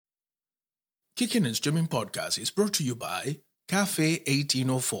Kicking and Streaming Podcast is brought to you by Cafe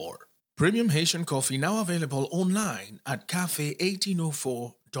 1804. Premium Haitian coffee now available online at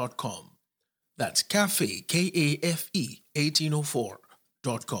cafe1804.com. That's cafe, K-A-F-E,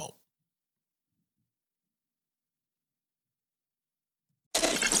 1804.com.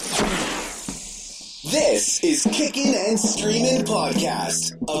 This is Kickin' and Streamin'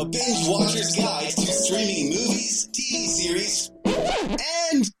 Podcast, a binge watcher's guide to streaming movies, TV series,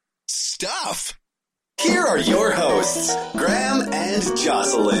 and stuff. Here are your hosts, Graham and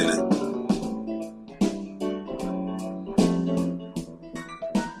Jocelyn.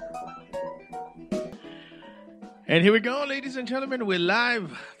 And here we go, ladies and gentlemen. We're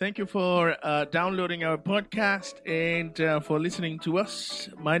live. Thank you for downloading our podcast and for listening to us.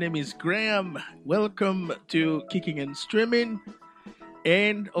 My name is Graham. Welcome to Kicking and Streaming.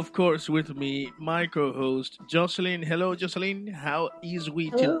 And, of course, with me, my co-host, Jocelyn. Hello, Jocelyn. How is we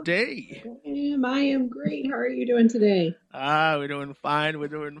today? I am great. How are you doing today? We're doing fine. We're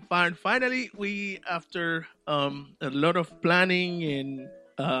doing fine. Finally, after a lot of planning and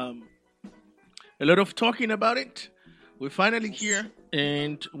a lot of talking about it, we're finally here,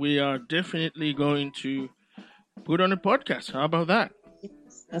 and we are definitely going to put on a podcast. How about that?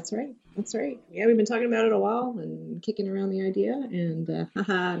 Yes, that's right. That's right. Yeah, we've been talking about it a while and kicking around the idea, and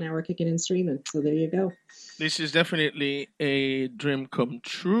now we're kicking and streaming. So there you go. This is definitely a dream come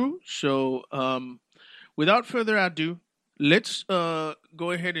true. So without further ado, let's go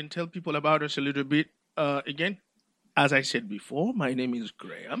ahead and tell people about us a little bit. Again, as I said before, my name is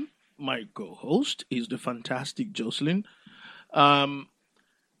Graham. My co-host is the fantastic Jocelyn.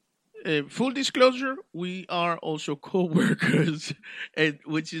 Full disclosure, we are also co-workers,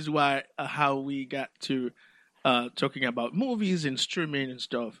 which is why how we got to talking about movies and streaming and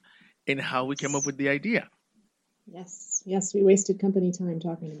stuff, and how we came up with the idea. Yes, we wasted company time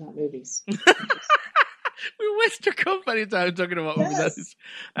talking about movies. We wasted company time talking about movies.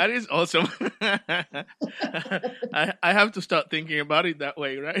 That is awesome. I have to start thinking about it that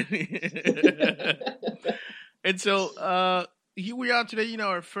way, right? And so here we are today in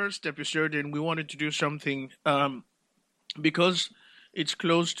our first episode, and we wanted to do something because it's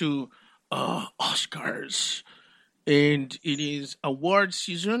close to Oscars, and it is award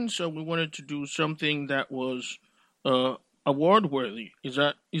season. So we wanted to do something that was award worthy. Is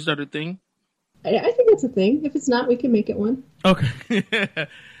that a thing? I think it's a thing. If it's not, we can make it one. Okay.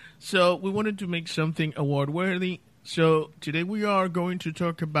 So we wanted to make something award-worthy. So today we are going to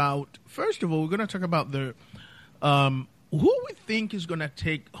talk about, first of all, we're going to talk about the who we think is going to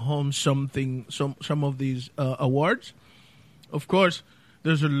take home some of these awards. Of course,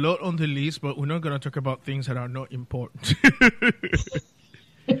 there's a lot on the list, but we're not going to talk about things that are not important.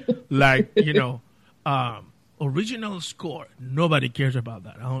 Like, original score. Nobody cares about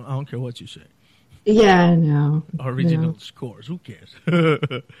that. I don't care what you say. Yeah, no. Original scores. Who cares?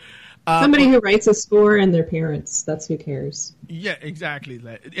 Somebody who writes a score and their parents. That's who cares. Yeah, exactly.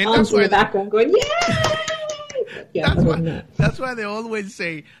 And that's why in the background going, yeah! That's why they always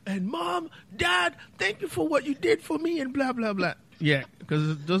say, and Mom, Dad, thank you for what you did for me, and blah, blah, blah. Yeah,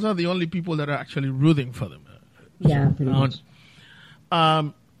 because those are the only people that are actually rooting for them. Yeah, pretty much.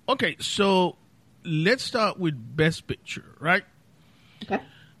 Okay, so let's start with Best Picture, right? Okay.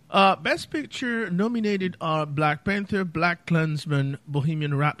 Best Picture nominated are Black Panther, BlacKkKlansman,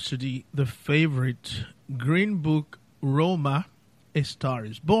 Bohemian Rhapsody, The Favorite, Green Book, Roma, A Star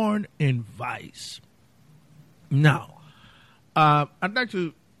is Born, and Vice. Now, I'd like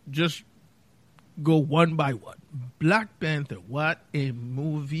to just go one by one. Black Panther, what a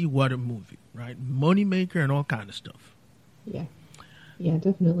movie, right? Moneymaker and all kind of stuff. Yeah,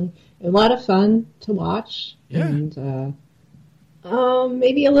 definitely. A lot of fun to watch. Yeah. And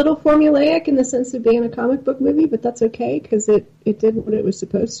maybe a little formulaic in the sense of being a comic book movie, but that's okay because it did what it was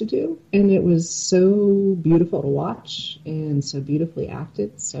supposed to do, and it was so beautiful to watch and so beautifully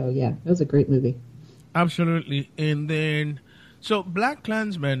acted. So yeah, it was a great movie. Absolutely. And then, so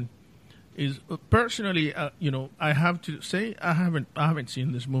BlacKkKlansman is personally, I have to say I haven't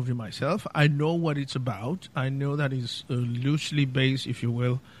seen this movie myself. I know what it's about. I know that it's loosely based, if you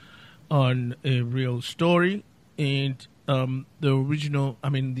will, on a real story, and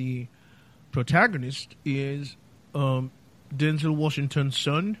the protagonist is Denzel Washington's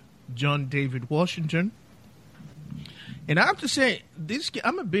son, John David Washington. And I have to say,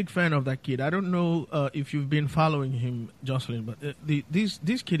 I'm a big fan of that kid. I don't know if you've been following him, Jocelyn, but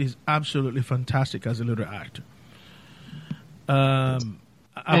this kid is absolutely fantastic as a little actor. I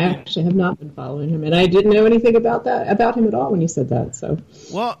actually have not been following him, and I didn't know anything about him at all when you said that. So,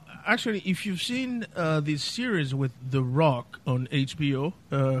 well, actually, if you've seen this series with The Rock on HBO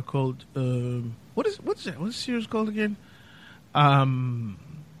called what's the series called again?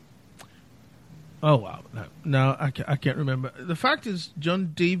 Oh wow! Now I can't remember. The fact is,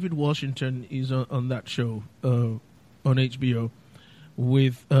 John David Washington is on that show on HBO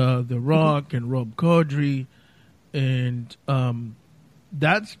with The Rock and Rob Corddry, and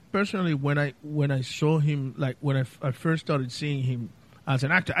that's personally when I saw him, like when I first started seeing him as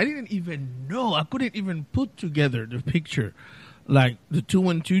an actor. I didn't even know. I couldn't even put together the picture, like the 2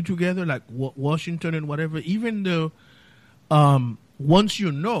 and 2 together, like Washington and whatever. Even though once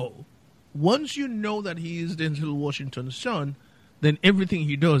you know that he is Denzel Washington's son, then everything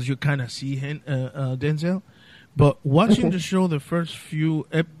he does, you kind of see Denzel. But watching the show, the first few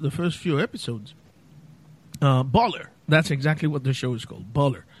episodes, Baller. That's exactly what the show is called,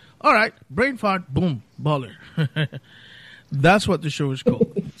 Baller. All right, brain fart, boom, Baller. That's what the show is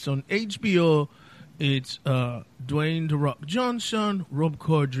called. It's on HBO. It's Dwayne The Rock Johnson, Rob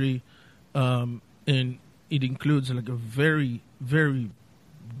Corddry, and it includes like a very, very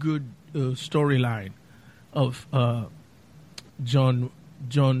good storyline of John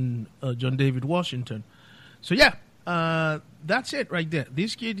David Washington. So yeah, that's it right there.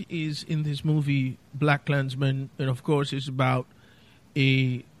 This kid is in this movie BlacKkKlansman, and of course it's about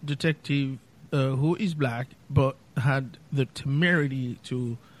a detective who is black but had the temerity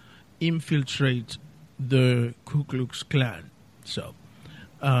to infiltrate the Ku Klux Klan. So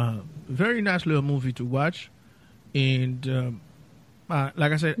very nice little movie to watch, and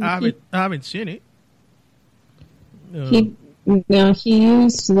like I said, I haven't seen it. He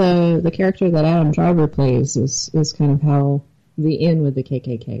used the character that Adam Driver plays is kind of how the in with the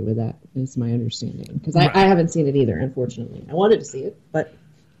KKK with that is my understanding, because I haven't seen it either, unfortunately. I wanted to see it, but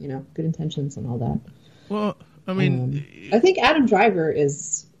good intentions and all that. Well, I mean, I think Adam Driver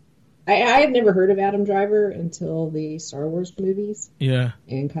is. I had never heard of Adam Driver until the Star Wars movies. Yeah,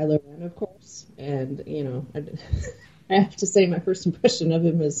 and Kylo Ren, of course, and I have to say my first impression of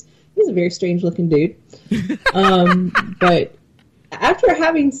him is he's a very strange looking dude. But after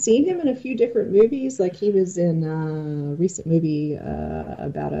having seen him in a few different movies, like he was in a recent movie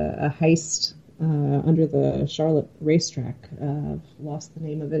about a heist under the Charlotte racetrack. I've lost the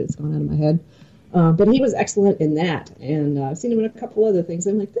name of it. It's gone out of my head. But he was excellent in that. And I've seen him in a couple other things.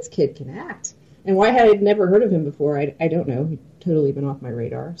 I'm like, this kid can act. And why had I never heard of him before? I don't know. He'd totally been off my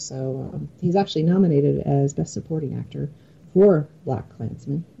radar. So he's actually nominated as Best Supporting Actor for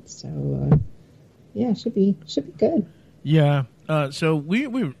BlacKkKlansman. So yeah, should be good. Yeah. So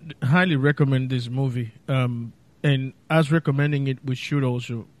we highly recommend this movie. And as recommending it, we should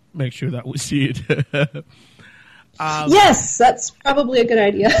also make sure that we see it. Yes, that's probably a good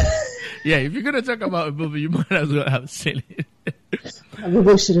idea. Yeah, if you're going to talk about a movie, you might as well have seen it.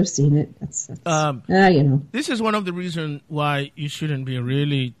 Probably should have seen it. That's This is one of the reasons why you shouldn't be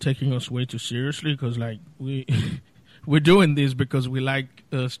really taking us way too seriously, because like we're doing this because we like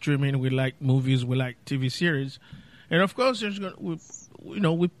streaming, we like movies, we like TV series, and of course there's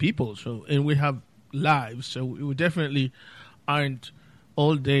we're people, so, and we have lives, so we definitely aren't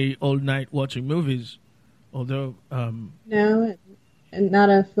all day, all night watching movies. Although no, and not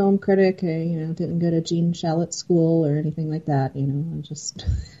a film critic. Didn't go to Gene Shalit school or anything like that. I just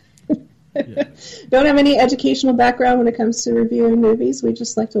don't have any educational background when it comes to reviewing movies. We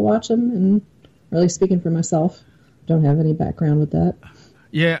just like to watch them, and really speaking for myself, don't have any background with that.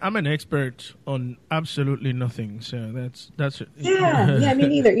 Yeah, I'm an expert on absolutely nothing, so that's it. Yeah, me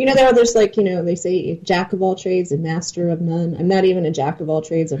neither. There's like, they say jack of all trades and master of none. I'm not even a jack of all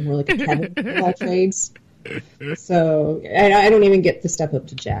trades. I'm more like a Kevin of all trades. So I don't even get to step up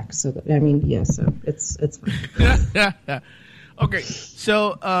to Jack. So so it's fine. Okay,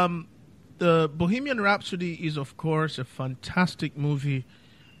 so the Bohemian Rhapsody is of course a fantastic movie.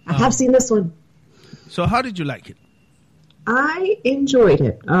 I have seen this one. So how did you like it? I enjoyed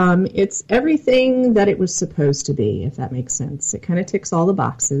it. It's everything that it was supposed to be, if that makes sense. It kind of ticks all the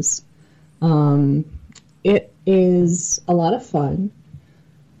boxes. It is a lot of fun.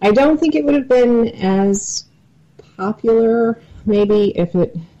 I don't think it would have been as popular, maybe, if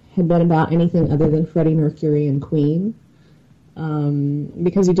it had been about anything other than Freddie Mercury and Queen,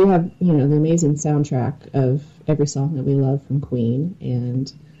 because you do have, the amazing soundtrack of every song that we love from Queen,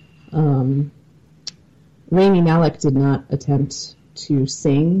 and Rami Malek did not attempt to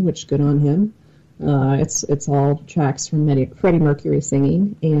sing, which good on him. It's all tracks from Freddie Mercury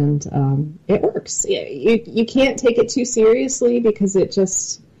singing, and it works. You can't take it too seriously because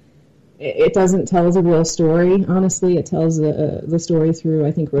it doesn't tell the real story. Honestly, it tells the story through,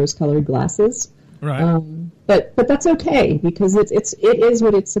 I think, rose-colored glasses. Right. But that's okay because it is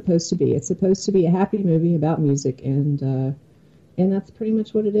what it's supposed to be. It's supposed to be a happy movie about music, and that's pretty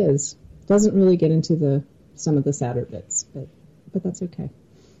much what it is. Doesn't really get into some of the sadder bits, but that's okay.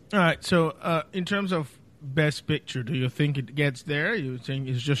 All right. So, in terms of Best Picture, do you think it gets there? You think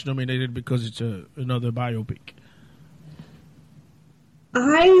it's just nominated because it's another biopic?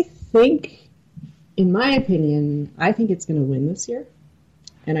 I think, in my opinion, I think it's going to win this year.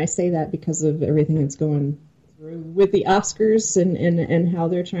 And I say that because of everything that's going through with the Oscars and how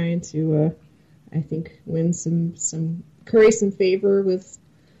they're trying to, I think, win curry some favor with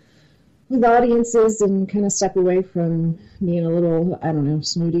audiences and kind of step away from being a little, I don't know,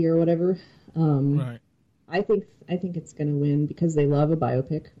 snooty or whatever. Right. I think it's going to win because they love a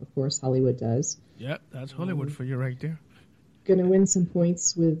biopic. Of course, Hollywood does. Yep, that's Hollywood for you right there. Going to win some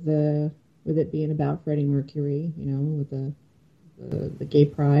points with it being about Freddie Mercury, with the gay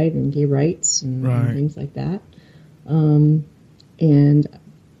pride and gay rights and things like that. And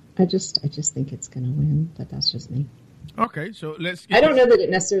I just think it's going to win, but that's just me. Okay, so let's. I don't know that it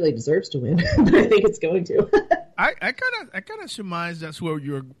necessarily deserves to win, but I think it's going to. I kind of surmise that's where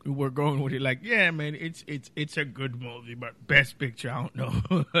we're going with it. Like, yeah, man, it's a good movie, but Best Picture, I don't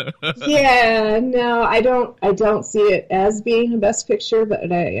know. Yeah, no, I don't see it as being a Best Picture, but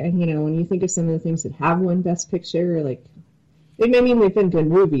when you think of some of the things that have won Best Picture, like, they may mean they've been good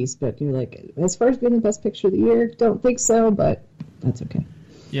movies, but you're like, as far as being the Best Picture of the year, don't think so, but that's okay.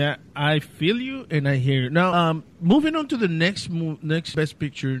 Yeah, I feel you and I hear you. Now, moving on to the next Best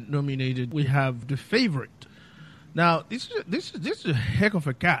Picture nominated, we have The Favorite. Now, this is a heck of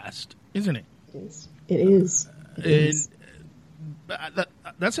a cast, isn't it? It is.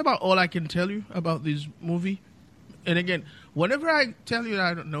 That's about all I can tell you about this movie. And again, whenever I tell you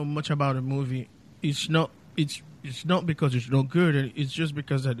I don't know much about a movie, it's not because it's not good. It's just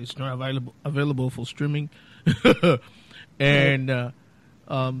because that it's not available for streaming. And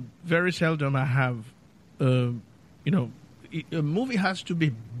very seldom I have, a movie has to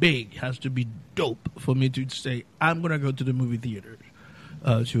be big, has to be dope for me to say, I'm going to go to the movie theater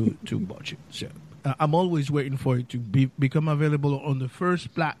to watch it. So I'm always waiting for it to become available on the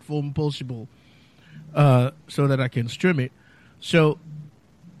first platform possible so that I can stream it. So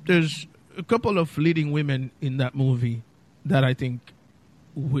there's a couple of leading women in that movie that I think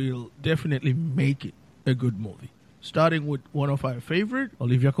will definitely make it a good movie. Starting with one of our favorite,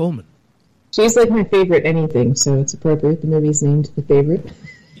 Olivia Colman. She's like my favorite anything, so it's appropriate the movie's named The Favorite.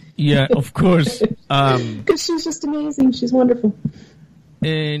 Yeah, of course. Because she's just amazing. She's wonderful.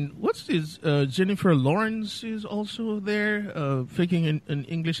 And what's this? Jennifer Lawrence is also there, faking an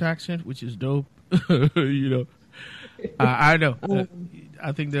English accent, which is dope. I know.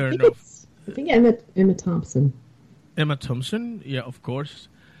 I think there are enough. I think Emma Thompson. Emma Thompson, yeah, of course.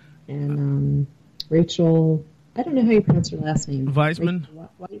 And Rachel, I don't know how you pronounce her last name. Weissman?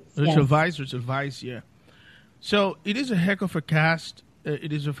 Rachel Weisz. Rachel Weisz, yeah. So it is a heck of a cast.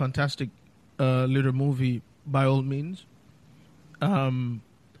 It is a fantastic little movie by all means.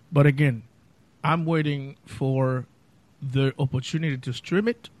 But again, I'm waiting for the opportunity to stream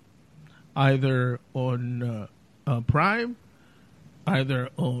it, either on Prime, either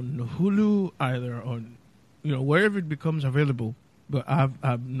on Hulu, either on, wherever it becomes available. But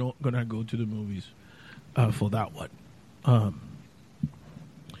I'm not going to go to the movies for that one.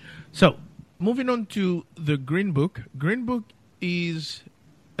 So, moving on to The Green Book. Green Book is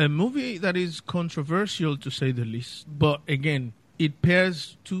a movie that is controversial, to say the least. But again, it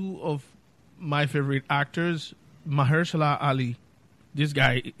pairs two of my favorite actors, Mahershala Ali. This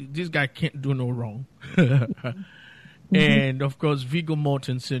guy can't do no wrong. And, of course, Viggo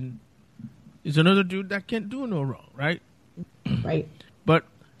Mortensen is another dude that can't do no wrong, right? Right. But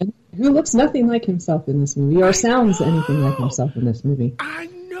who looks nothing like himself in this movie, or sounds anything like himself in this movie. I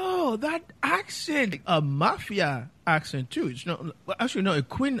know that accent, a mafia accent too. It's not actually not a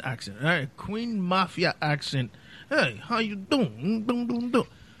Queen accent, right? A Queen mafia accent. Hey, how you doing?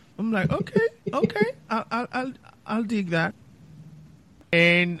 I'm like, okay, I'll dig that.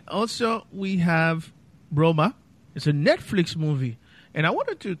 And also we have Roma. It's a Netflix movie, and I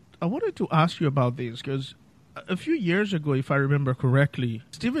wanted to ask you about this because a few years ago, if I remember correctly,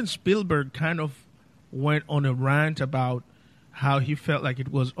 Steven Spielberg kind of went on a rant about how he felt like it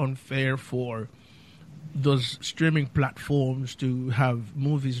was unfair for those streaming platforms to have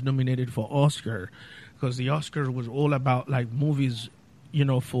movies nominated for Oscar, because the Oscar was all about like movies,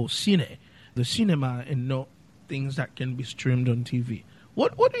 for the cinema, and not things that can be streamed on TV.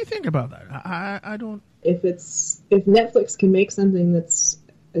 What do you think about that? I don't. If Netflix can make something that's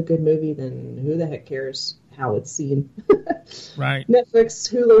a good movie, then who the heck cares how it's seen. Right.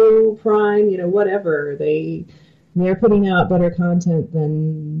 Netflix, Hulu, Prime, whatever. They're putting out better content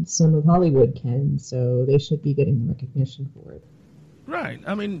than some of Hollywood can, so they should be getting the recognition for it. Right.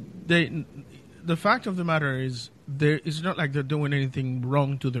 I mean, the fact of the matter is, it's not like they're doing anything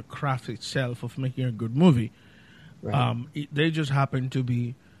wrong to the craft itself of making a good movie. Right. They just happen to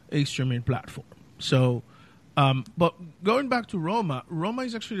be a streaming platform. So, but going back to Roma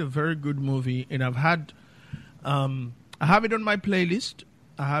is actually a very good movie, and I have it on my playlist.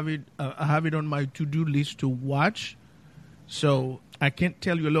 I have it on my to-do list to watch. So I can't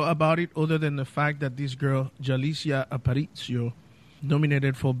tell you a lot about it other than the fact that this girl, Jalicia Aparicio,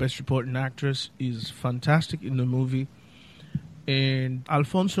 nominated for Best Supporting Actress, is fantastic in the movie. And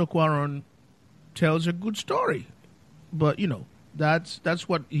Alfonso Cuarón tells a good story. But, that's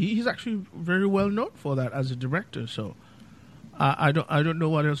what he's actually very well known for that as a director. So I don't know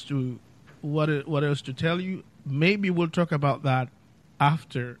what else to tell you. Maybe we'll talk about that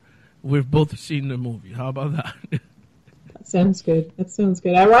after we've both seen the movie. How about that? That sounds good.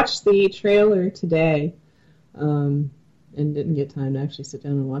 I watched the trailer today, and didn't get time to actually sit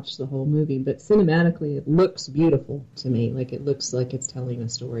down and watch the whole movie. But cinematically, it looks beautiful to me. Like, it looks like it's telling a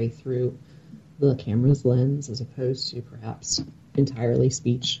story through the camera's lens as opposed to perhaps entirely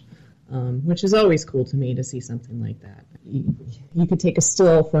speech, which is always cool to me to see something like that. You could take a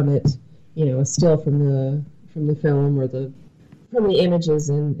still from it, a still from the film or from the images,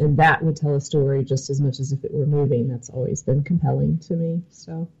 and that would tell a story just as much as if it were moving. That's always been compelling to me.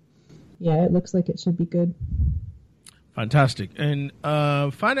 So, yeah, it looks like it should be good. Fantastic. And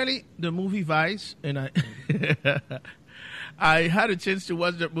finally, the movie Vice, and I had a chance to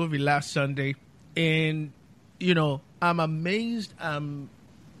watch that movie last Sunday, and I'm amazed. I'm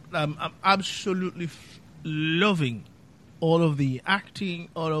absolutely loving all of the acting,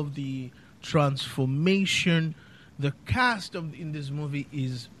 all of the transformation. The cast in this movie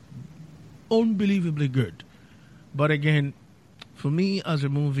is unbelievably good. But again, for me as a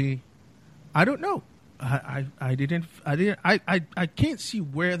movie, I don't know. I can't see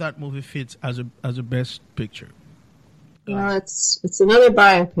where that movie fits as a best picture. Well, it's another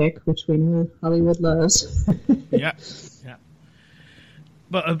biopic, which we know Hollywood loves. yeah.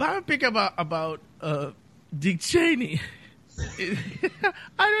 But a biopic about Dick Cheney. I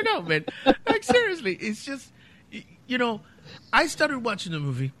don't know, man. Like, seriously, it's just, I started watching the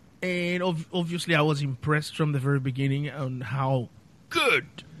movie, and obviously I was impressed from the very beginning on how good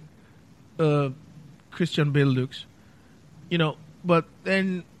Christian Bale looks, but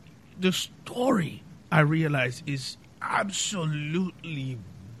then the story, I realized, is absolutely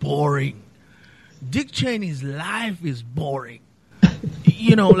boring. Dick Cheney's life is boring.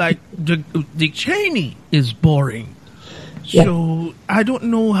 Dick Cheney is boring. Yeah. So I don't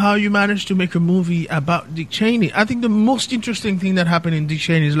know how you managed to make a movie about Dick Cheney. I think the most interesting thing that happened in Dick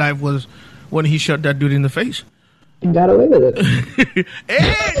Cheney's life was when he shot that dude in the face. And got away with it.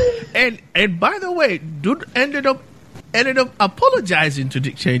 and by the way, dude ended up apologizing to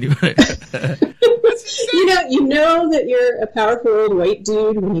Dick Cheney. You know that you're a powerful old white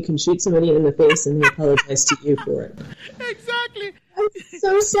dude when you can shoot somebody in the face and they apologize to you for it. Exactly. I'm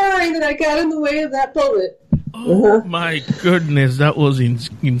so sorry that I got in the way of that bullet. Oh, my goodness, that was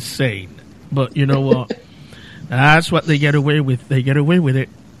insane. But you know what? That's what they get away with. They get away with it.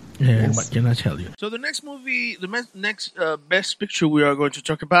 And yes. What can I tell you? So the next movie, next best picture we are going to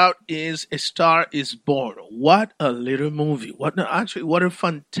talk about is A Star is Born. What a little movie. What a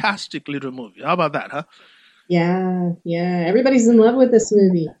fantastic little movie. How about that, huh? Yeah. Everybody's in love with this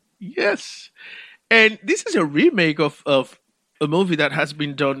movie. Yes. And this is a remake of a movie that has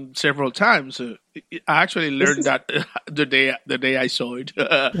been done several times. I actually learned that the day I saw it.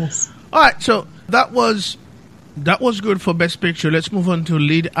 Yes. All right, so that was good for Best Picture. Let's move on to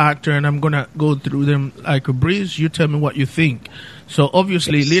lead actor, and I'm going to go through them like a breeze. You tell me what you think. So,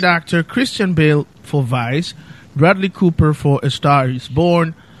 obviously, yes. Lead actor, Christian Bale for Vice, Bradley Cooper for A Star is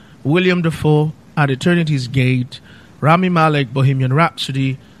Born, William Dafoe, At Eternity's Gate, Rami Malek, Bohemian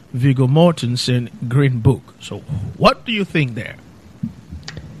Rhapsody, Viggo Mortensen, Green Book. So, what do you think there?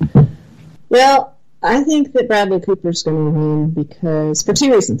 Well, I think that Bradley Cooper's going to win because, for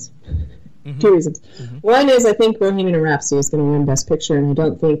two reasons. Mm-hmm. Two reasons. Mm-hmm. One is I think Bohemian Rhapsody is going to win Best Picture, and I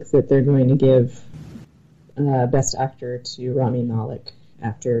don't think that they're going to give Best Actor to Rami Malek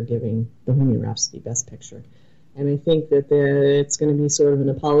after giving Bohemian Rhapsody Best Picture. And I think that it's going to be sort of an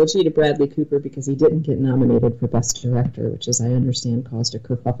apology to Bradley Cooper because he didn't get nominated for Best Director, which, as I understand, caused a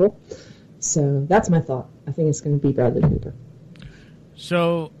kerfuffle. So that's my thought. I think it's going to be Bradley Cooper.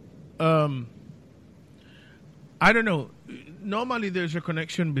 So, I don't know. Normally there's a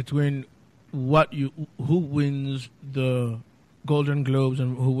connection between who wins the Golden Globes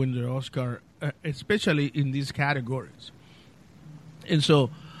and who wins the Oscar, especially in these categories. And so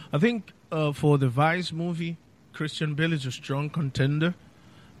I think for the Vice movie, Christian Bale is a strong contender.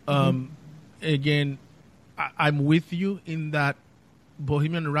 Again, I'm with you in that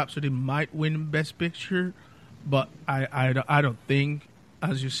Bohemian Rhapsody might win Best Picture, but I don't think,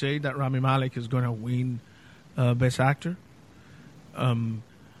 as you say, that Rami Malek is going to win Best Actor.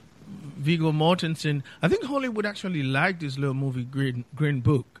 Viggo Mortensen, I think Hollywood actually liked this little movie, Green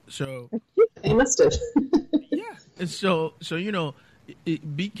Book. So They must have. yeah, and so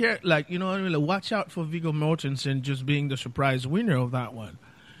be careful. Like, you know what I mean? Like, watch out for Viggo Mortensen just being the surprise winner of that one.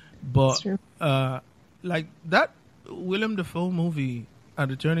 But like that Willem Dafoe movie, At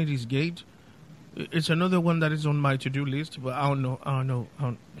Eternity's Gate, it's another one that is on my to-do list. But I don't know.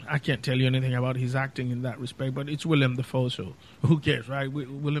 I can't tell you anything about his acting in that respect. But it's Willem Dafoe, so who cares, right?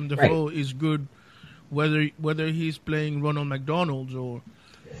 Willem Dafoe is good, whether he's playing Ronald McDonald or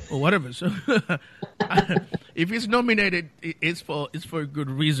whatever. So if he's nominated, it's for a good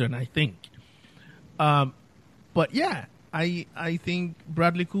reason, I think. But yeah, I think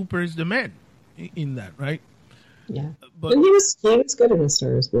Bradley Cooper is the man in that, right? Yeah, But and he was good in A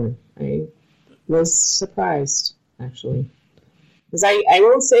Star Is Born. I was surprised, actually, because I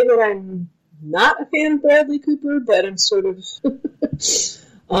won't say that I'm not a fan of Bradley Cooper, but I'm sort of.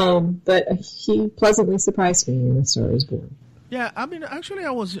 But he pleasantly surprised me in A Star Is Born. yeah, I mean, actually,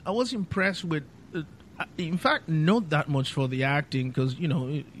 I was impressed with. In fact, not that much for the acting, because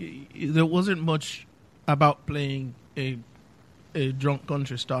there wasn't much about playing a drunk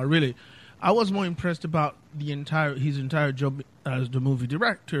country star. Really, I was more impressed about his entire job as the movie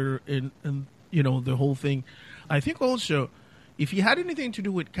director and the whole thing. I think also, if he had anything to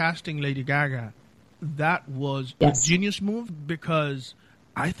do with casting Lady Gaga, that was a genius move, because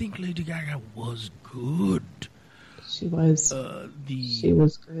I think Lady Gaga was good. She was. She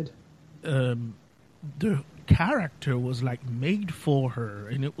was good. The character was like made for her,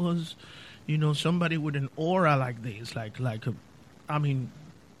 and it was, somebody with an aura like this, I mean,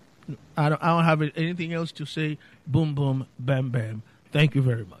 I don't have anything else to say. Boom, boom, bam, bam. Thank you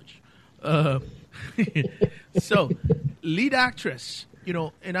very much. So, lead actress,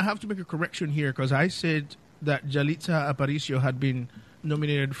 and I have to make a correction here, because I said that Yalitza Aparicio had been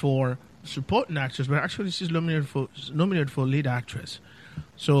nominated for supporting actress, but actually she's nominated for lead actress.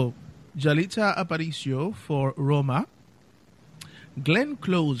 So, Yalitza Aparicio for Roma, Glenn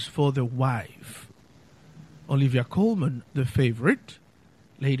Close for The Wife, Olivia Colman, The Favorite,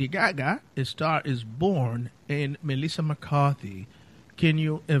 Lady Gaga, A Star Is Born, and Melissa McCarthy, Can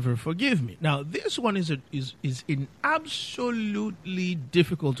You Ever Forgive Me? Now, this one is an absolutely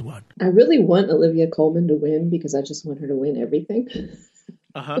difficult one. I really want Olivia Colman to win, because I just want her to win everything.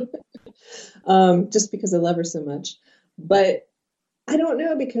 Just because I love her so much. But I don't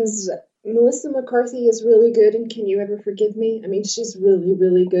know, because Melissa McCarthy is really good in Can You Ever Forgive Me? I mean, she's really,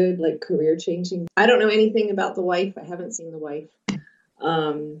 really good, like career-changing. I don't know anything about The Wife. I haven't seen The Wife.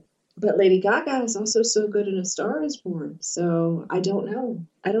 But Lady Gaga is also so good in A Star Is Born. So I don't know.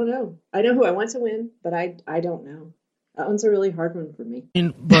 I know who I want to win, but I don't know. That one's a really hard one for me.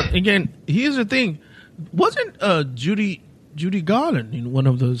 But again, here's the thing. Wasn't Judy Garland in one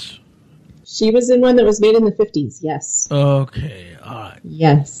of those? She was in one that was made in the 50s, yes. Okay, all right.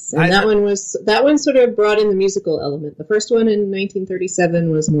 Yes, and that one sort of brought in the musical element. The first one in 1937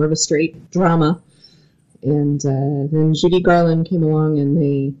 was more of a straight drama. And then Judy Garland came along and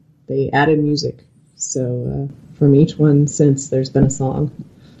they added music. So from each one since, there's been a song.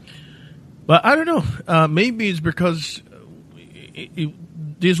 But I don't know. Maybe it's because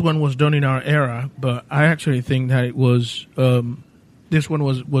this one was done in our era. But I actually think that it was this one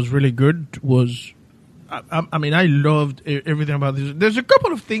was really good. I mean, I loved everything about this. There's a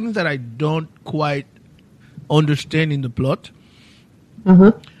couple of things that I don't quite understand in the plot.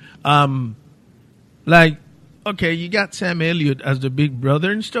 Like, okay, you got Sam Elliott as the big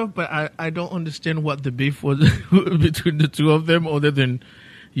brother and stuff, but I don't understand what the beef was between the two of them, other than,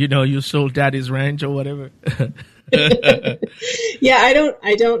 you sold Daddy's ranch or whatever. Yeah, I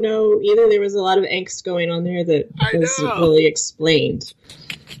don't know either. There was a lot of angst going on there that wasn't really explained.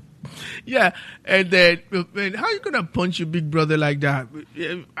 Yeah, and then, man, how you gonna punch your big brother like that?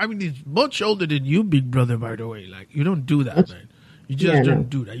 I mean, he's much older than you, big brother, by the way. Like, you don't do that, man. You just don't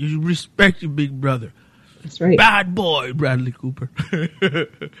do that. You respect your big brother. That's right. Bad boy, Bradley Cooper. But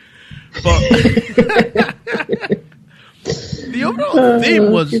the overall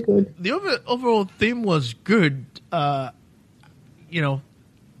theme was good. I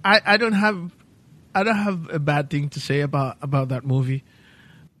don't have a bad thing to say about that movie.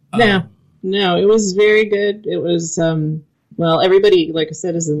 No, No, it was very good. It was, well, everybody, like I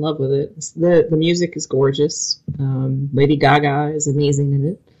said, is in love with it. The music is gorgeous. Lady Gaga is amazing in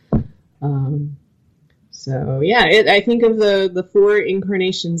it. So yeah, I think of the four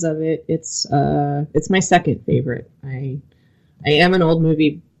incarnations of it. It's my second favorite. I am an old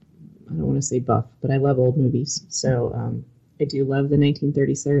movie. I don't want to say buff, but I love old movies. So I do love the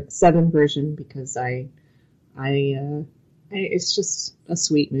 1937 version because it's just a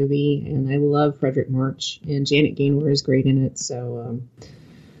sweet movie, and I love Frederick March, and Janet Gaynor is great in it. So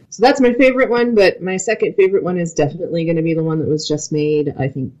that's my favorite one. But my second favorite one is definitely going to be the one that was just made. I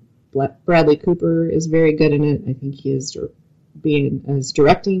think Bradley Cooper is very good in it. I think he is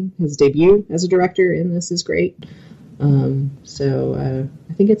directing his debut as a director, and this is great. So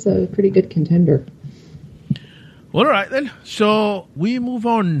I think it's a pretty good contender. All right, then. So we move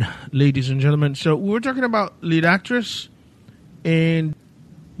on, ladies and gentlemen. So we were talking about lead actress, and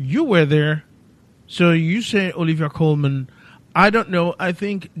you were there. So you say Olivia Colman. I don't know. I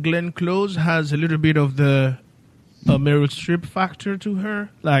think Glenn Close has a little bit of the Meryl Streep factor to her.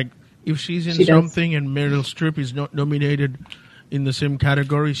 Like, if she's in something and Meryl Streep is not nominated in the same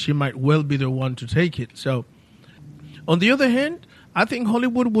category, she might well be the one to take it. So, on the other hand, I think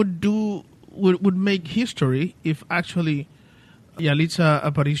Hollywood would make history if actually Yalitza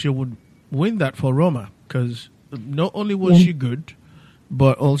Aparicio would win that for Roma, because not only was she good,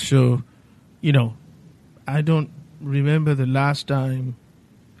 but also, I don't remember the last time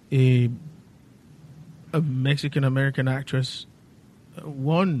a Mexican-American actress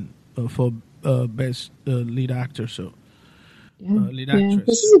won for best lead actor. So, lead actress.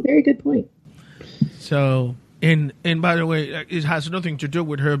 This is a very good point. So, and by the way, it has nothing to do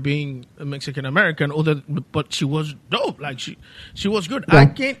with her being a Mexican-American, but she was dope. Like, she was good. Yeah. I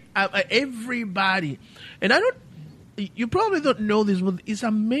can't, everybody, and I don't, you probably don't know this, but it's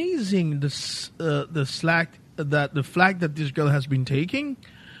amazing the flag that this girl has been taking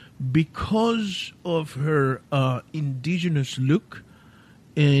because of her indigenous look.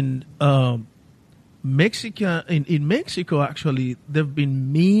 In Mexico, in Mexico, actually, there have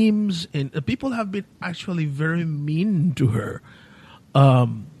been memes, and people have been actually very mean to her.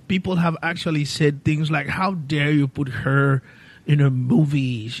 People have actually said things like, "How dare you put her in a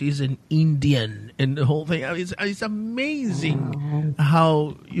movie? She's an Indian," and the whole thing. It's amazing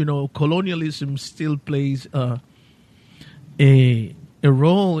how colonialism still plays a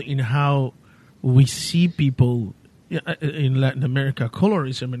role in how we see people. In Latin America,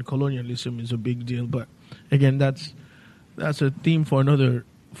 colorism and colonialism is a big deal. But again, that's a theme for another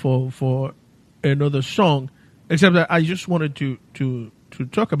song. Except that I just wanted to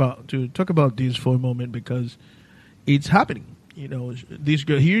talk about this for a moment because it's happening. This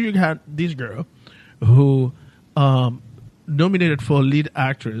girl here. You had this girl who nominated for lead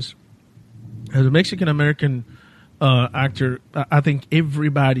actress as a Mexican American actor. I think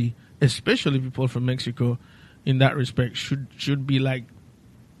everybody, especially people from Mexico, in that respect, should be like,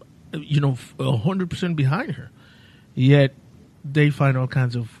 100% behind her. Yet they find all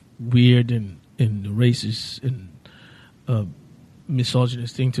kinds of weird and racist and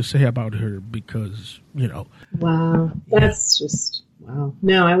misogynist thing to say about her because, Wow, that's just wow.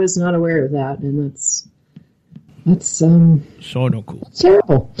 No, I was not aware of that, and that's so no cool.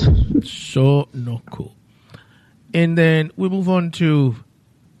 Terrible. So no cool. And then we move on to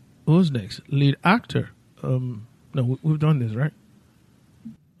who's next? Lead actor. No, we've done this, right?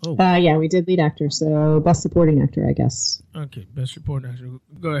 Oh. Yeah, we did lead actor, so best supporting actor, I guess. Okay, best supporting actor.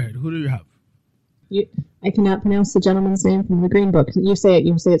 Go ahead. Who do you have? I cannot pronounce the gentleman's name from the Green Book. You say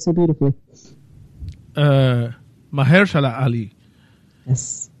it so beautifully. Mahershala Ali.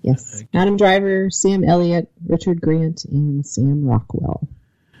 Yes. Okay. Adam Driver, Sam Elliott, Richard Grant, and Sam Rockwell.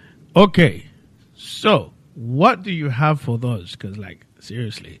 Okay, so what do you have for those? Because,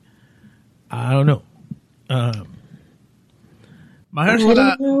 seriously, I don't know. I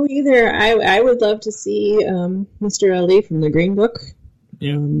don't know either. I would love to see Mr. Ali from the Green Book,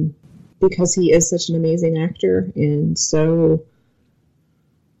 because he is such an amazing actor and so,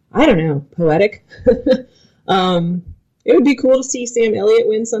 I don't know, poetic. It would be cool to see Sam Elliott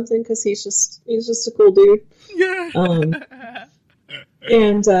win something because he's just a cool dude. Yeah.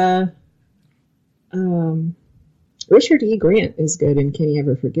 And Richard E. Grant is good in Can You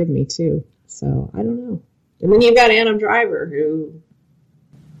Ever Forgive Me too. So I don't know. And then you've got Adam Driver, who.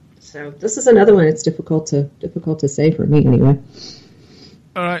 So this is another one. It's difficult to say for me anyway.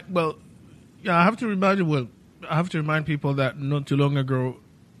 All right. Well, yeah, I have to remind people that not too long ago,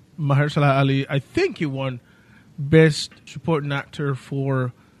 Mahershala Ali, I think he won Best Supporting Actor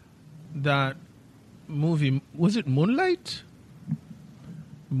for that movie. Was it Moonlight?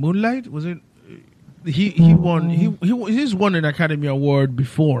 Moonlight, was it? He's won an Academy Award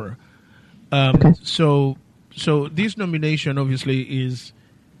before. Okay. So this nomination obviously is,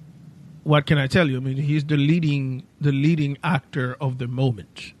 what can I tell you? I mean, he's the leading actor of the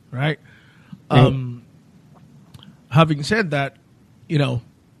moment, right? Having said that,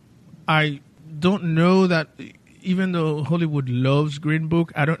 I don't know that, even though Hollywood loves Green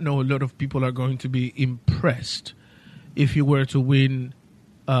Book, I don't know a lot of people are going to be impressed if he were to win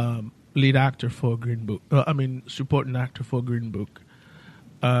lead actor for Green Book. Supporting actor for Green Book.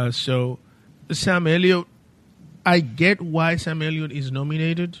 So Sam Elliott, I get why Sam Elliott is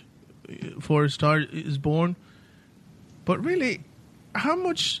nominated for A Star Is Born, but really, how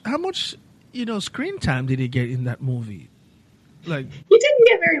much screen time did he get in that movie? Like, he didn't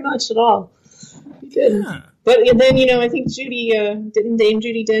get very much at all. He didn't. Yeah. But then, I think didn't Dame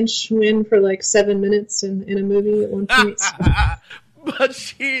Judi Dench win for like 7 minutes in a movie at one point? But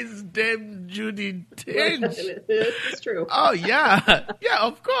she's Dame Judi Dench. It's true. Oh, yeah. Yeah,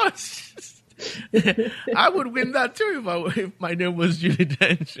 of course. I would win that too if my name was Judi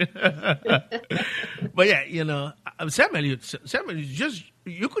Dench. But yeah, Sam Elliott,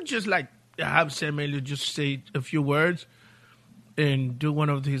 you could just like have Sam Elliott just say a few words and do one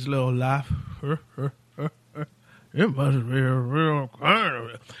of his little laugh. It must be a real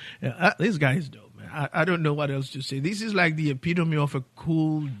kind. Yeah, this guy is dope, man. I don't know what else to say. This is like the epitome of a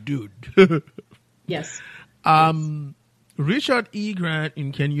cool dude. Yes. Richard E. Grant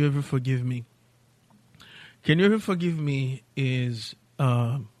in Can You Ever Forgive Me? Can You Ever Forgive Me is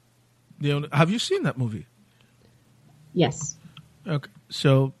have you seen that movie? Yes. Okay.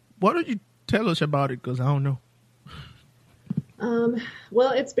 So why don't you tell us about it? Because I don't know.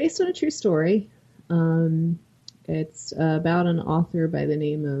 Well, it's based on a true story. It's about an author by the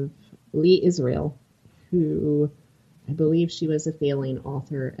name of Lee Israel, who I believe she was a failing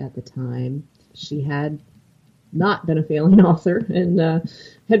author at the time. She had not been a failing author and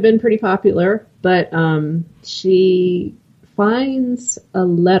had been pretty popular, but she finds a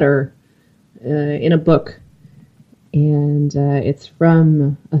letter in a book, and it's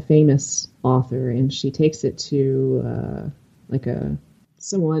from a famous author, and she takes it to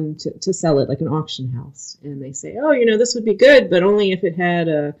someone to sell it, like an auction house, and they say, oh, this would be good, but only if it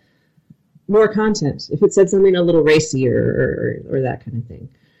had more content, if it said something a little racier or that kind of thing.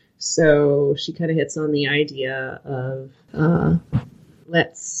 So she kind of hits on the idea of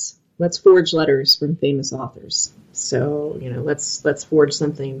let's forge letters from famous authors. So let's forge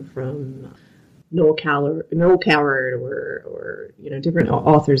something from Noel Coward or different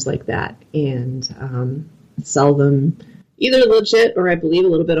authors like that, and sell them either legit or I believe a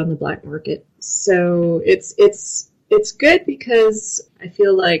little bit on the black market. So it's good because I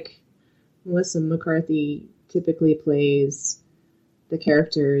feel like Melissa McCarthy typically plays the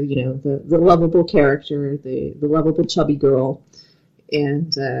character, the lovable character, the lovable chubby girl.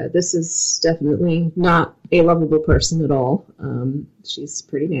 And this is definitely not a lovable person at all. She's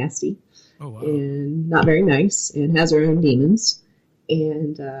pretty nasty. Oh, wow. And not very nice and has her own demons.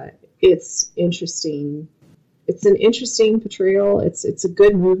 And it's interesting. It's an interesting portrayal. It's a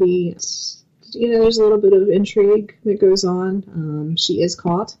good movie. There's a little bit of intrigue that goes on. She is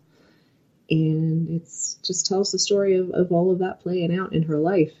caught. And it's just tells the story of all of that playing out in her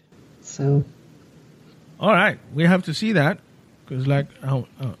life. So, all right, we have to see that because, I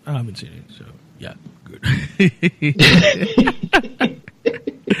haven't seen it. So, yeah, good.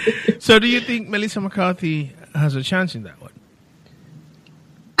 So, do you think Melissa McCarthy has a chance in that one?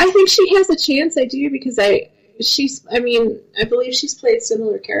 I think she has a chance. I do because I believe she's played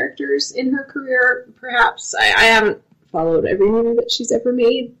similar characters in her career. Perhaps I haven't followed every movie that she's ever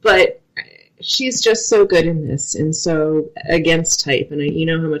made, but she's just so good in this and so against type, and you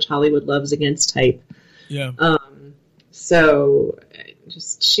know how much Hollywood loves against type. Yeah. So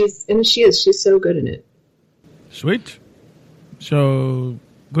she's so good in it. Sweet. So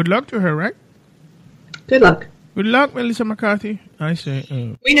good luck to her, right? Good luck. Good luck, Melissa McCarthy. I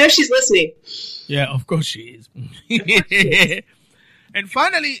say. We know she's listening. Yeah, of course she is. And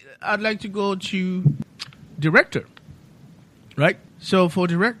finally, I'd like to go to director. Right? So for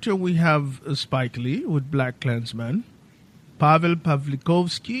director, we have Spike Lee with BlacKkKlansman, Pavel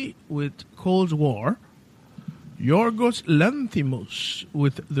Pawlikowski with Cold War, Yorgos Lanthimos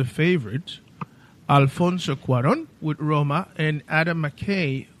with The Favorite, Alfonso Cuarón with Roma, and Adam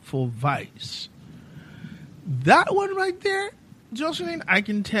McKay for Vice. That one right there, Jocelyn, I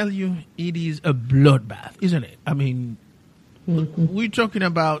can tell you it is a bloodbath, isn't it? I mean, we're talking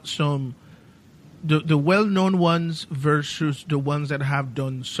about the well-known ones versus the ones that have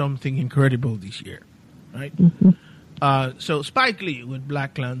done something incredible this year, right? Mm-hmm. So Spike Lee with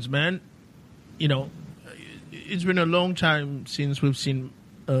BlacKkKlansman, you know, it's been a long time since we've seen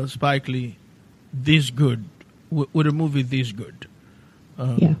Spike Lee this good, with a movie this good.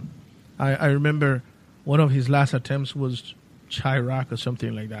 Yeah. I remember one of his last attempts was Chirac or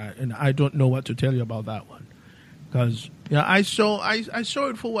something like that, and I don't know what to tell you about that one, because I saw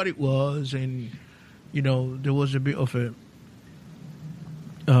it for what it was, and you know, there was a bit of a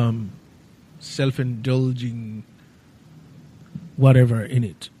self-indulging whatever in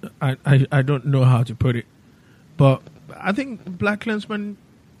it. I don't know how to put it, but I think BlacKkKlansman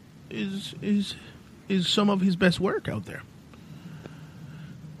is some of his best work out there.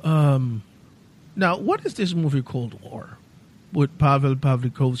 Now, what is this movie Cold War with Pavel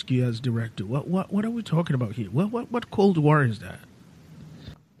Pawlikowski as director? What are we talking about here? What Cold War is that?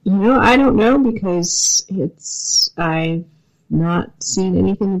 You know, I don't know, because I've not seen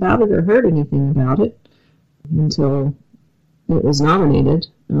anything about it or heard anything about it until it was nominated.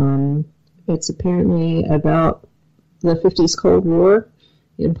 It's apparently about the 50s Cold War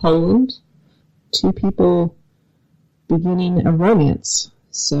in Poland. Two people beginning a romance.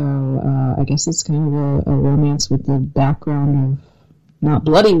 So I guess it's kind of a romance with the background of not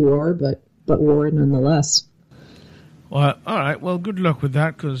bloody war, but war nonetheless. Well, all right. Well, good luck with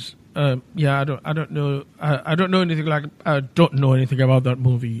that, because I don't know. I don't know anything about that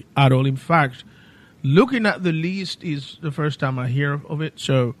movie at all. In fact, looking at the list is the first time I hear of it.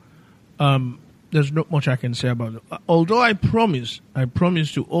 So there's not much I can say about it. Although I promise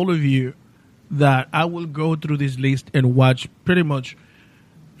to all of you that I will go through this list and watch pretty much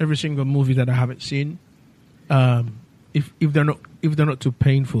every single movie that I haven't seen. If they're not too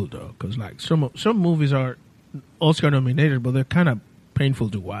painful though, because like some movies are Oscar nominated, but they're kind of painful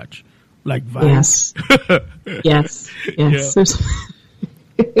to watch, like Vice. Yes. Yes.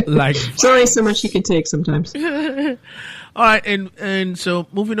 Yeah. Like there's only so much you can take sometimes. All right, and so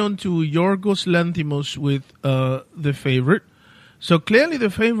moving on to Yorgos Lanthimos with The Favorite. So clearly,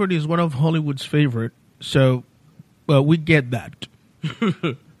 The Favorite is one of Hollywood's favorite. So, well, we get that.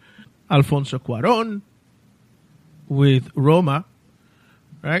 Alfonso Cuarón with Roma,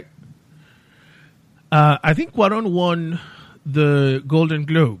 right? I think Cuarón won the Golden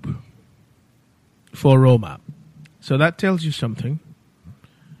Globe for Roma. So that tells you something.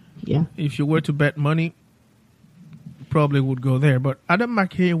 Yeah. If you were to bet money, probably would go there. But Adam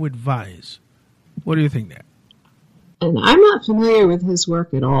McKay with Vice, what do you think there? And I'm not familiar with his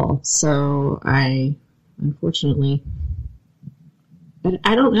work at all, so I unfortunately,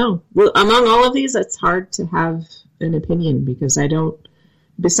 I don't know. Well, among all of these, it's hard to have an opinion, because I don't,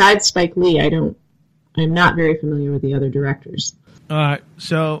 besides Spike Lee, I'm not very familiar with the other directors. All right,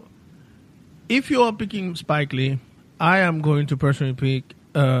 so if you are picking Spike Lee, I am going to personally pick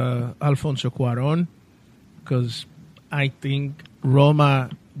Alfonso Cuarón, because I think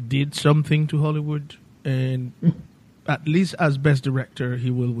Roma did something to Hollywood, and at least as best director, he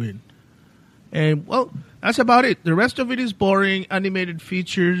will win. And, well, that's about it. The rest of it is boring, animated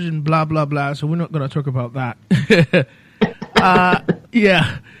features and blah, blah, blah, so we're not going to talk about that.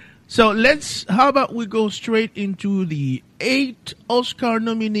 Yeah. So how about we go straight into the 8 Oscar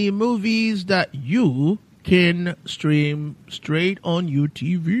nominee movies that you can stream straight on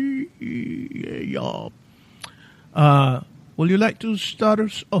UTV. Yeah. Will you like to start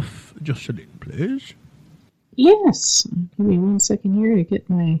us off, Jocelyn, please? Yes. Give me 1 second here to get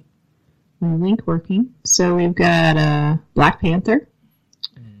my link working. So we've got Black Panther.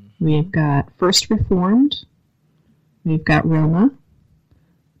 We've got First Reformed. We've got Roma.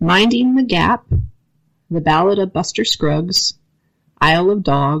 Minding the Gap. The Ballad of Buster Scruggs. Isle of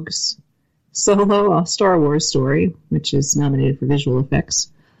Dogs. Solo, a Star Wars story, which is nominated for visual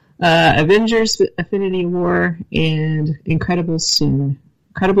effects. Avengers Infinity War, and Incredibles 2.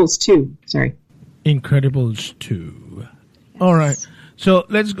 Incredibles 2. Yes. All right. So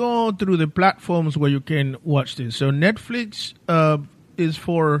let's go through the platforms where you can watch this. So Netflix is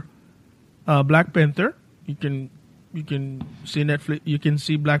for Black Panther. You can see Netflix. You can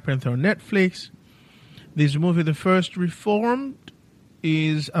see Black Panther on Netflix. This movie, The First Reformed,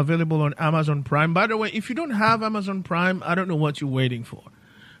 is available on Amazon Prime. By the way, if you don't have Amazon Prime, I don't know what you're waiting for.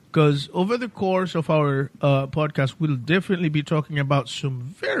 Because over the course of our podcast, we'll definitely be talking about some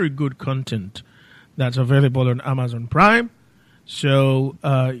very good content that's available on Amazon Prime. So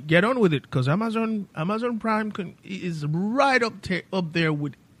get on with it, because Amazon Prime is right up there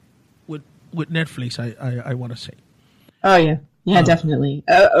with Netflix. I want to say. Oh yeah, definitely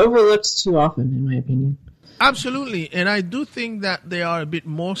overlooked too often, in my opinion. Absolutely, and I do think that they are a bit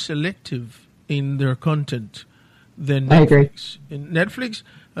more selective in their content than Netflix. I agree. In Netflix,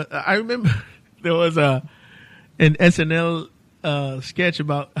 I remember there was a an SNL sketch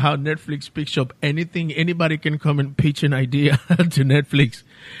about how Netflix picks up anything. Anybody can come and pitch an idea to Netflix,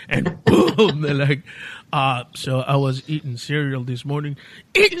 and boom, they're like, so I was eating cereal this morning.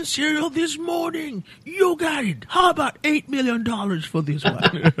 You got it. How about $8 million for this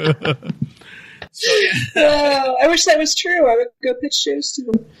one? So, yeah. I wish that was true. I would go pitch shows to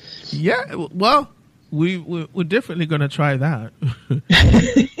them. Yeah, well, we're definitely going to try that.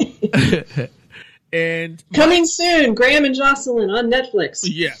 And coming soon, Graham and Jocelyn on Netflix.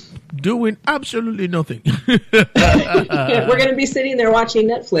 Yeah, doing absolutely nothing. Yeah, we're going to be sitting there watching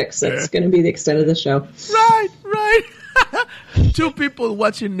Netflix. That's going to be the extent of the show. Right. 2 people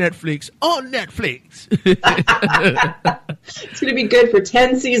watching Netflix on Netflix. It's going to be good for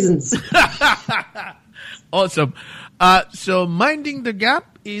 10 seasons. Awesome. So Minding the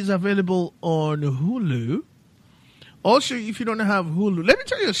Gap is available on Hulu. Also, if you don't have Hulu, let me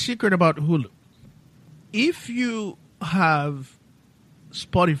tell you a secret about Hulu. If you have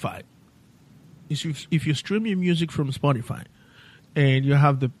Spotify, if you stream your music from Spotify and you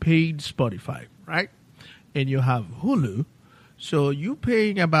have the paid Spotify, right? And you have Hulu, so you're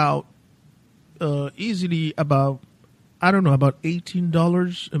paying about easily about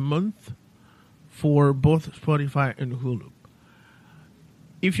 $18 a month for both Spotify and Hulu.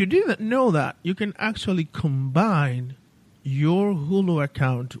 If you didn't know that, you can actually combine your Hulu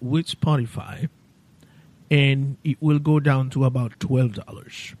account with Spotify, and it will go down to about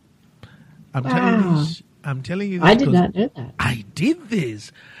 $12. I'm telling you this. I did not know that. I did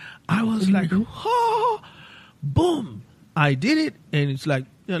this. I was like, oh, boom. I did it, and it's like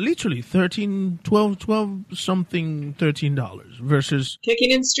literally $13 versus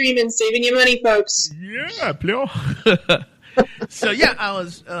kicking and streaming, saving you money, folks. Yeah, play. So yeah,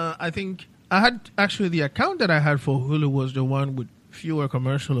 I think I had actually the account that I had for Hulu was the one with fewer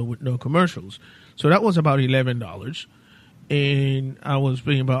commercials or with no commercials. So that was about $11, and I was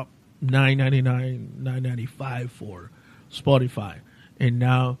paying about $9.99, $9.95 for Spotify, and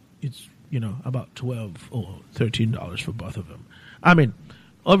now it's about $12 or $13 for both of them. I mean,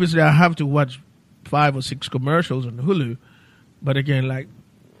 obviously I have to watch 5 or 6 commercials on Hulu, but again, like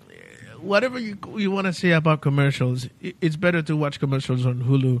whatever you want to say about commercials, it's better to watch commercials on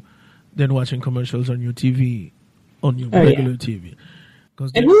Hulu than watching commercials on your TV, on your regular TV.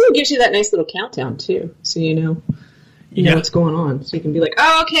 And Hulu gives you that nice little countdown too, so you know what's going on. So you can be like,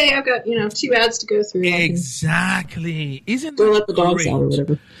 oh, okay, I've got 2 ads to go through. Exactly. Isn't that let the dogs out or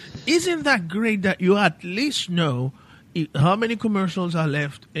whatever? Isn't that great that you at least know how many commercials are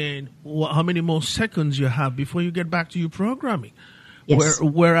left and how many more seconds you have before you get back to your programming? Yes.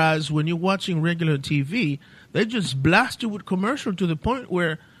 Whereas when you're watching regular TV, they just blast you with commercial to the point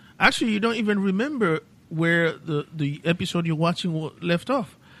where actually you don't even remember where the episode you're watching left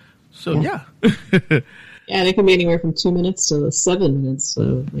off. So, yeah. Yeah, they can be anywhere from 2 minutes to 7 minutes.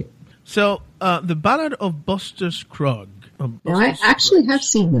 So, The Ballad of Buster Scruggs. I actually have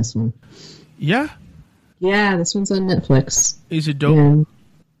seen this one. Yeah? Yeah, this one's on Netflix. Is it dope? And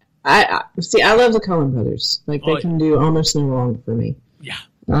I love the Coen brothers. They can do almost no wrong for me. Yeah.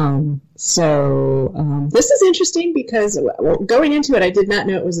 This is interesting because going into it, I did not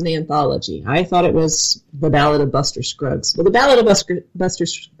know it was an anthology. I thought it was The Ballad of Buster Scruggs. Well, The Ballad of Buster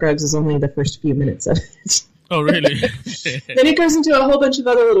Scruggs is only the first few minutes of it. Oh, really? Then it goes into a whole bunch of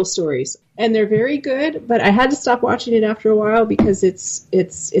other little stories, and they're very good. But I had to stop watching it after a while because it's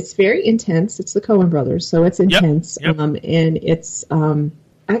very intense. It's the Coen brothers, so it's intense. Yep. And it's I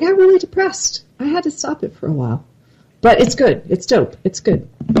got really depressed. I had to stop it for a while. But it's good. It's dope. It's good.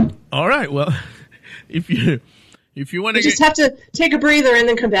 All right. Well, if you want to, just have to take a breather and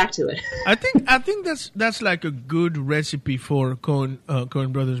then come back to it. I think that's like a good recipe for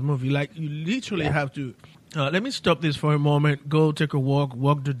Coen Brothers movie. Like you literally have to. Let me stop this for a moment. Go take a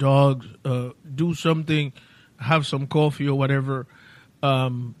walk the dogs, do something, have some coffee or whatever.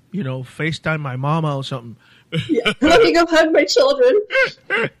 FaceTime my mama or something. Yeah. Let me go hug my children.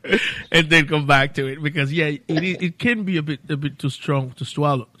 And then come back to it because it can be a bit too strong to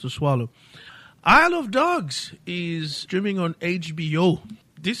swallow. Isle of Dogs is streaming on HBO.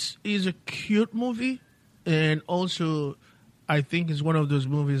 This is a cute movie, and also I think it's one of those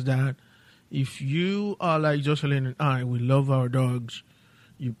movies that if you are like Jocelyn and I, we love our dogs,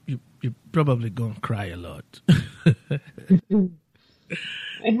 you're probably gonna cry a lot.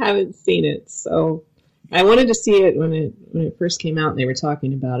 I haven't seen it, so I wanted to see it when it first came out and they were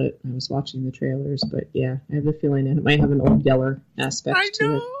talking about it. I was watching the trailers, but yeah, I have a feeling it might have an old Yeller aspect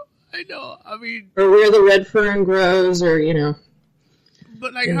to it. I know. I mean, or where the red fern grows, or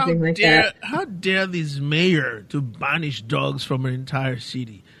But like, how dare this mayor to banish dogs from an entire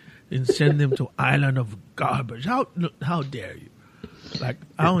city and send them to Island of garbage. How dare you? Like,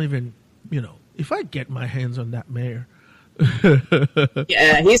 I don't even, if I get my hands on that mayor.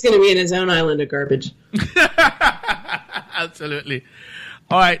 Yeah, he's going to be in his own island of garbage. Absolutely.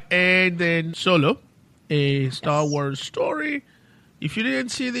 All right, and then Solo, a Star Wars story. If you didn't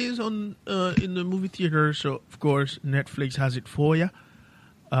see these in the movie theater, so of course Netflix has it for you.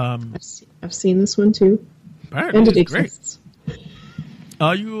 I've seen this one too, Apparently and it it's exists. great.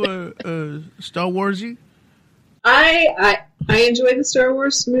 Are you a Star Warsy? I enjoy the Star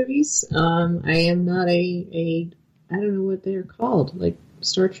Wars movies. I am not I don't know what they're called, like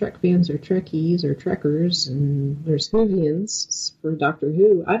Star Trek fans or Trekkies or Trekkers, and there's Whovians for Doctor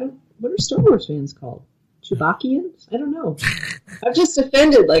Who. What are Star Wars fans called? Chewbaccians? I don't know. I've just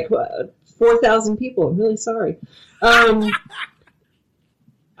offended like 4,000 people. I'm really sorry. I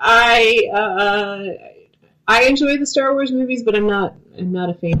enjoy the Star Wars movies, but I'm not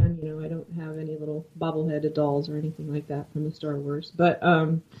a fan. I don't have any little bobbleheaded dolls or anything like that from the Star Wars. But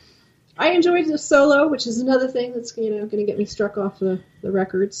I enjoyed the Solo, which is another thing that's going to get me struck off the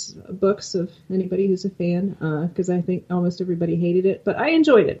records books of anybody who's a fan, because I think almost everybody hated it, but I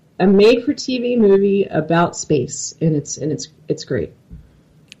enjoyed it. A made-for-TV movie about space, and it's great.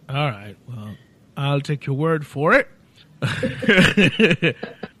 All right, well, I'll take your word for it.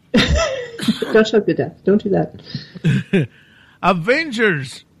 Don't choke to death. Don't do that.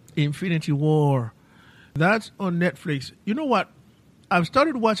 Avengers Infinity War. That's on Netflix. You know what? I've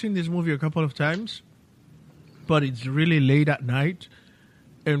started watching this movie a couple of times, but it's really late at night,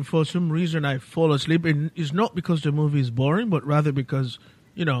 and for some reason I fall asleep. And it's not because the movie is boring, but rather because,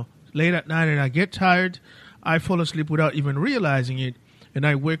 late at night and I get tired, I fall asleep without even realizing it, and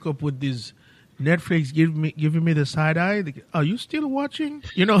I wake up with this Netflix giving me the side eye. Are you still watching?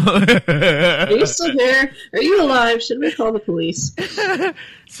 Are you still there? Are you alive? Should we call the police?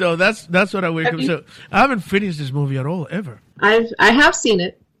 So that's what I wake up. So I haven't finished this movie at all ever. I have seen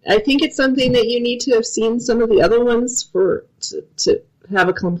it. I think it's something that you need to have seen some of the other ones to have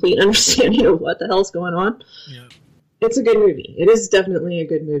a complete understanding of what the hell's going on. Yeah. It's a good movie. It is definitely a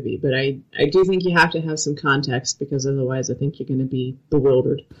good movie, but I do think you have to have some context, because otherwise I think you're going to be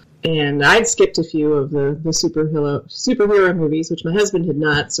bewildered. And I'd skipped a few of the superhero movies, which my husband had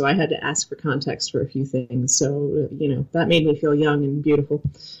not, so I had to ask for context for a few things. So, that made me feel young and beautiful.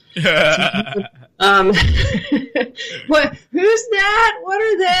 What? Who's that? What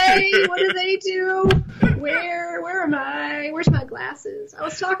are they? What do they do? Where am I? Where's my glasses? I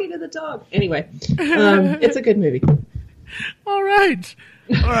was talking to the dog. Anyway, it's a good movie. All right.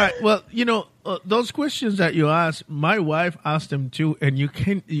 Well, those questions that you asked, my wife asked them too, and you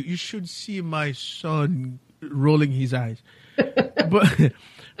should see my son rolling his eyes.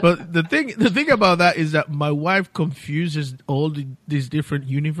 But the thing about that is that my wife confuses all these different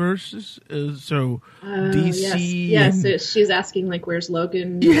universes. So DC. Yes. So she's asking like, "Where's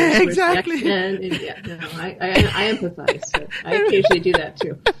Logan?" Yeah, where's exactly. I empathize. So I occasionally do that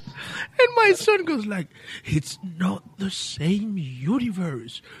too. And my son goes like, "It's not the same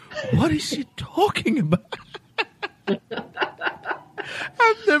universe. What is he talking about?"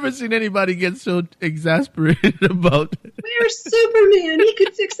 I've never seen anybody get so exasperated about it. Where's Superman? He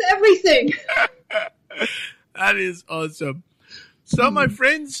could fix everything. That is awesome. So, my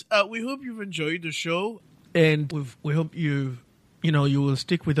friends, we hope you've enjoyed the show, and we hope you will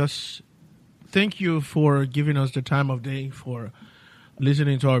stick with us. Thank you for giving us the time of day for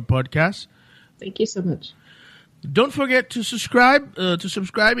listening to our podcast. Thank you so much. Don't forget to subscribe.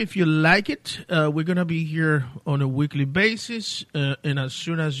 If you like it. We're gonna be here on a weekly basis, and as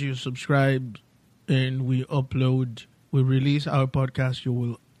soon as you subscribe and we release our podcast, you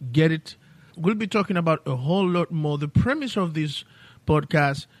will get it. We'll be talking about a whole lot more. The premise of this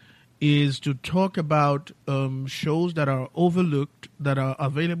podcast is to talk about shows that are overlooked, that are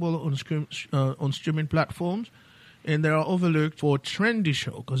available on streaming platforms, and they are overlooked for trendy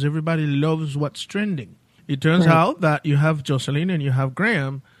show, because everybody loves what's trending. It turns out that you have Jocelyn and you have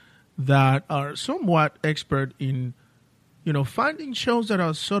Graham that are somewhat expert in, finding shows that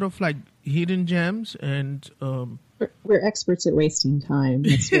are sort of like hidden gems. And we're experts at wasting time.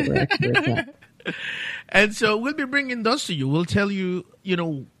 That's what we're experts at. And so we'll be bringing those to you. We'll tell you,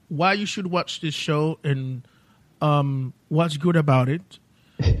 why you should watch this show and what's good about it.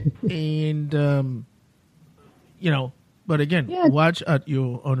 And, but again, watch at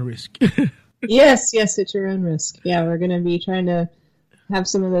your own risk. Yes, at your own risk. Yeah, we're going to be trying to have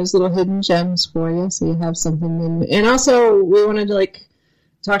some of those little hidden gems for you, so you have something. And also, we wanted to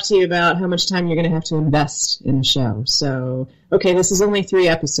talk to you about how much time you're going to have to invest in a show. So, okay, this is only 3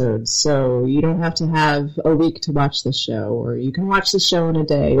 episodes, so you don't have to have a week to watch the show, or you can watch the show in a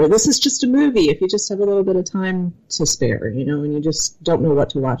day, or this is just a movie if you just have a little bit of time to spare, and you just don't know what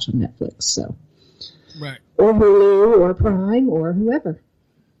to watch on Netflix. So, Right. Or Hulu, or Prime, or whoever.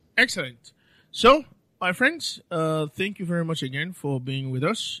 Excellent. So, my friends, thank you very much again for being with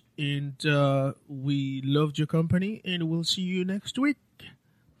us, and we loved your company, and we'll see you next week.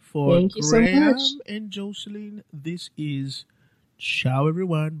 For Thank you so Graham much. and Jocelyn, this is ciao,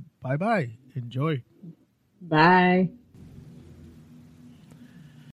 everyone. Bye-bye. Enjoy. Bye.